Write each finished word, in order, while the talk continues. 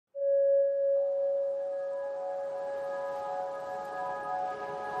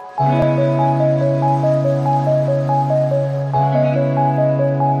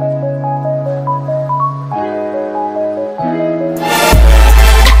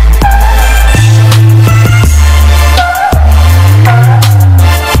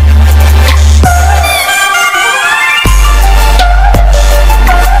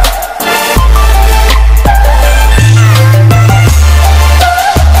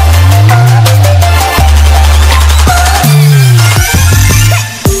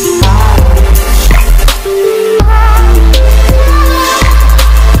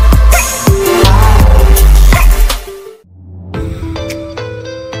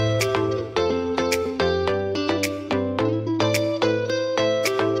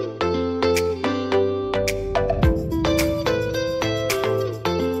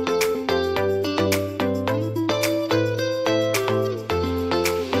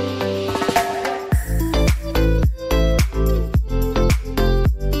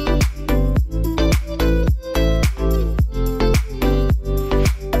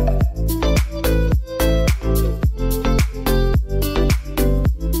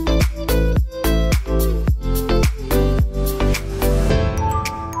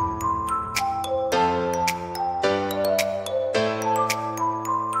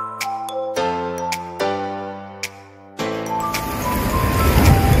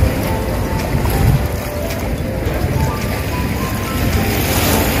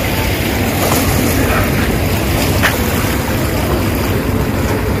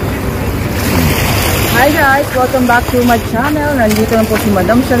Hi guys! Welcome back to my channel. Nandito lang po si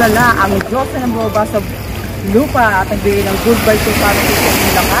Madam Shalala, ang Diyos na nambaba sa lupa at nagbigay ng good vibes para sa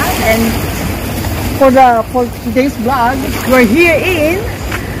inyong lahat. And for today's vlog, we're here in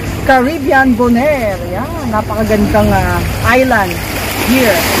Carribean Bonaire. Yeah, napakagandang island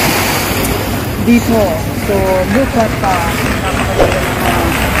here. Dito. So look at napakagandang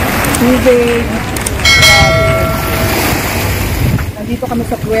tubig. Nandito kami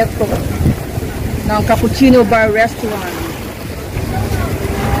sa puerto ng Cappuccino Bar Restaurant.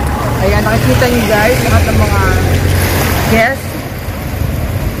 Ayan, nakikita nyo guys, lahat ng mga guests.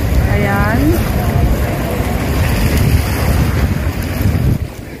 Ayan.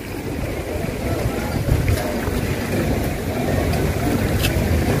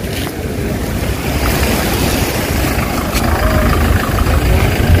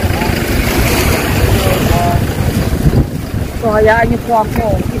 So, hayaan nyo po ako.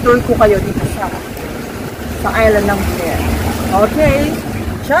 Ituloy ko kayo dito sa island ng Bonaire. Okay,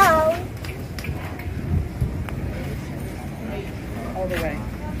 ciao! All the way.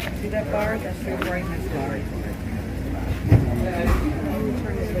 See that bar? That's the brightness bar.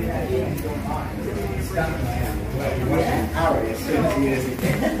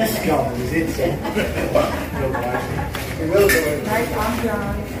 Nice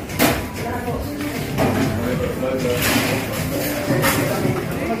ambiance.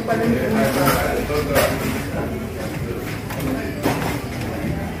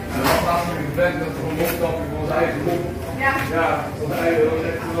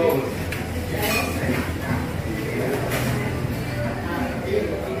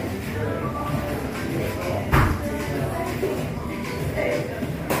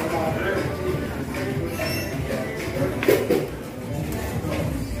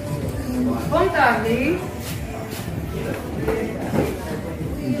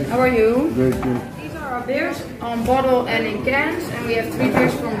 How are you? Very good. These are our beers on bottle and in cans, and we have 3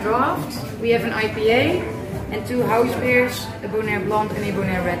 beers from draft. We have an IPA and 2 house beers, a Bonaire Blonde and a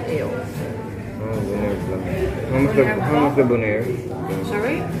Bonaire Red Ale. Oh, Bonaire Blonde. How much the Bonaire?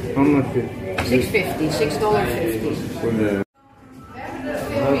 Sorry? How much is $6.50. $6.50. Bonaire?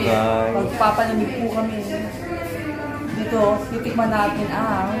 Hello guys. Magpapalamig po kami. Dito, titikman natin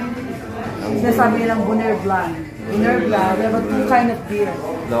ang sinasabi nilang Bonaire Blonde. Bonaire Blonde, we have a 2 kind of beer.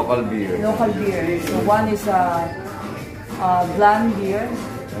 Local beer. Local beer. So one is blonde beer,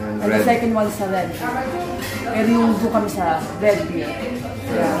 and the second one is a red. Pero yung doon kami sa red beer.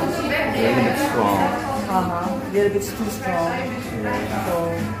 Yeah. A little bit strong. A little bit too strong. Yeah.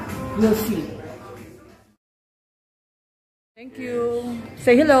 So we'll see. Thank you.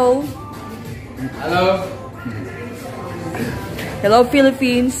 Say hello. Hello. Hello,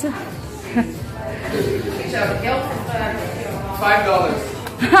 Philippines. $5.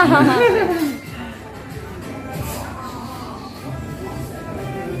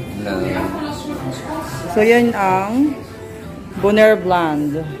 So yan ang Bonaire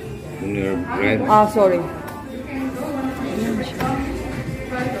Blonde. Bonaire Red. Sorry.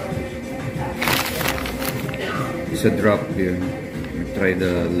 It's a drop beer. Try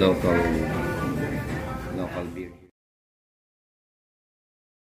the local beer.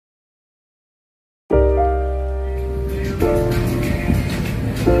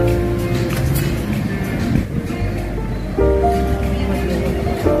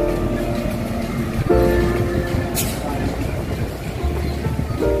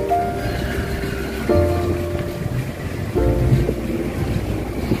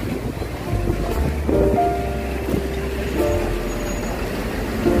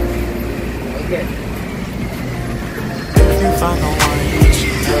 again. If you find the one, you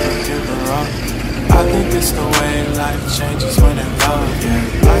should never give her up. I think it's the way life changes when in love,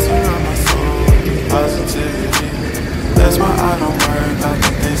 yeah. I surround my soul with positivity. That's why I don't worry about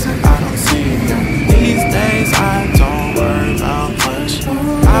the things that I don't see, yeah. These days I don't worry about much.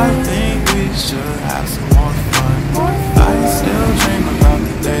 I think we should have some more fun. I still dream about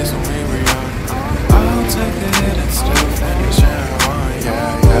the days when we were young. I'll take a hit and still finish in one,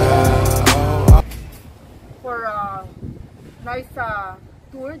 yeah, yeah. For nice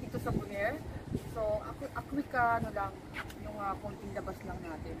tour dito sa Bonaire. So, quick ano lang, yung konting labas lang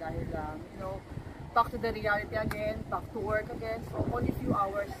natin dahil you know, back to the reality again, back to work again. So, only few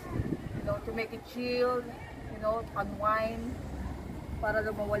hours, you know, to make it chill, you know, unwind, para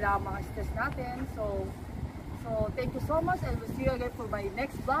lumawala ang mga stress natin. So thank you so much, and we'll see you again for my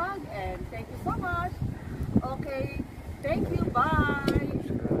next vlog, and thank you so much. Okay, thank you, bye!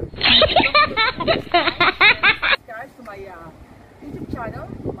 Subscribe to my YouTube channel,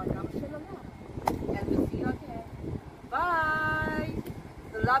 Madam Shalala, and we'll see you again. Bye!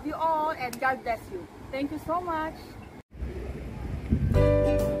 I love you all, and God bless you. Thank you so much.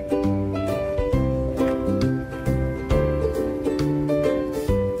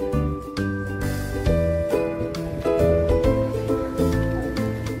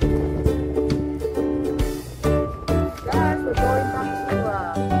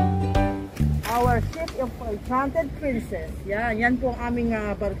 Enchanted Princess. Yan po ang aming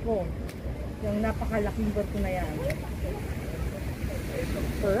barko. Yung napakalaking barko na yan.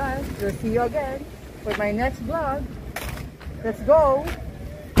 Alright, we'll see you again for my next vlog. Let's go!